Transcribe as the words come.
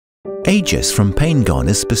Aegis from Paingone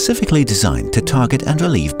is specifically designed to target and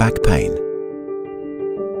relieve back pain.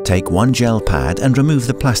 Take one gel pad and remove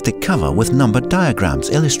the plastic cover with numbered diagrams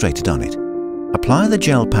illustrated on it. Apply the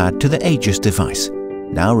gel pad to the Aegis device.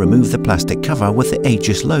 Now remove the plastic cover with the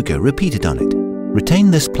Aegis logo repeated on it.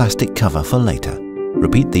 Retain this plastic cover for later.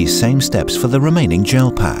 Repeat these same steps for the remaining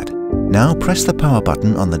gel pad. Now press the power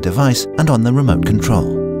button on the device and on the remote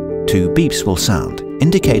control. 2 beeps will sound,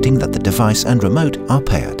 indicating that the device and remote are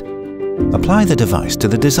paired. Apply the device to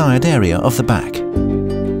the desired area of the back.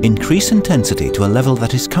 Increase intensity to a level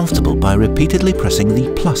that is comfortable by repeatedly pressing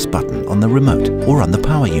the plus button on the remote or on the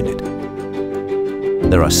power unit.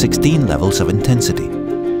 There are 16 levels of intensity.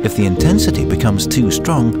 If the intensity becomes too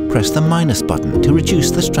strong, press the minus button to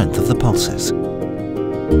reduce the strength of the pulses.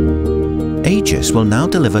 Aegis will now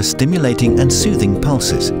deliver stimulating and soothing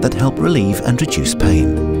pulses that help relieve and reduce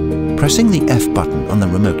pain. Pressing the F button on the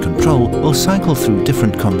remote control will cycle through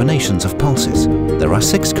different combinations of pulses. There are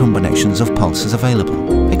 6 combinations of pulses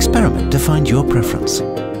available. Experiment to find your preference.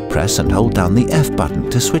 Press and hold down the F button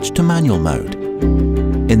to switch to manual mode.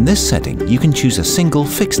 In this setting, you can choose a single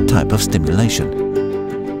fixed type of stimulation.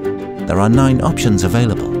 There are 9 options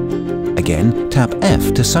available. Again, tap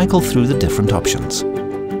F to cycle through the different options.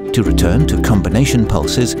 To return to combination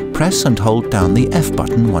pulses, press and hold down the F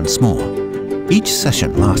button once more. Each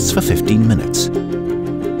session lasts for 15 minutes.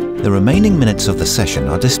 The remaining minutes of the session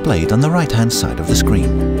are displayed on the right-hand side of the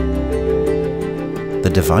screen. The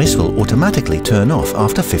device will automatically turn off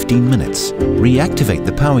after 15 minutes. Reactivate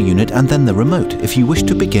the power unit and then the remote if you wish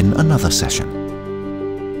to begin another session.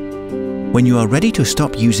 When you are ready to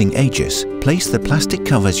stop using Aegis, place the plastic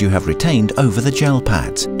covers you have retained over the gel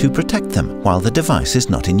pads to protect them while the device is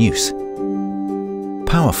not in use.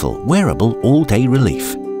 Powerful, wearable, all-day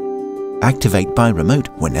relief. Activate by remote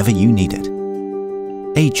whenever you need it.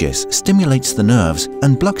 Aegis stimulates the nerves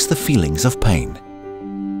and blocks the feelings of pain.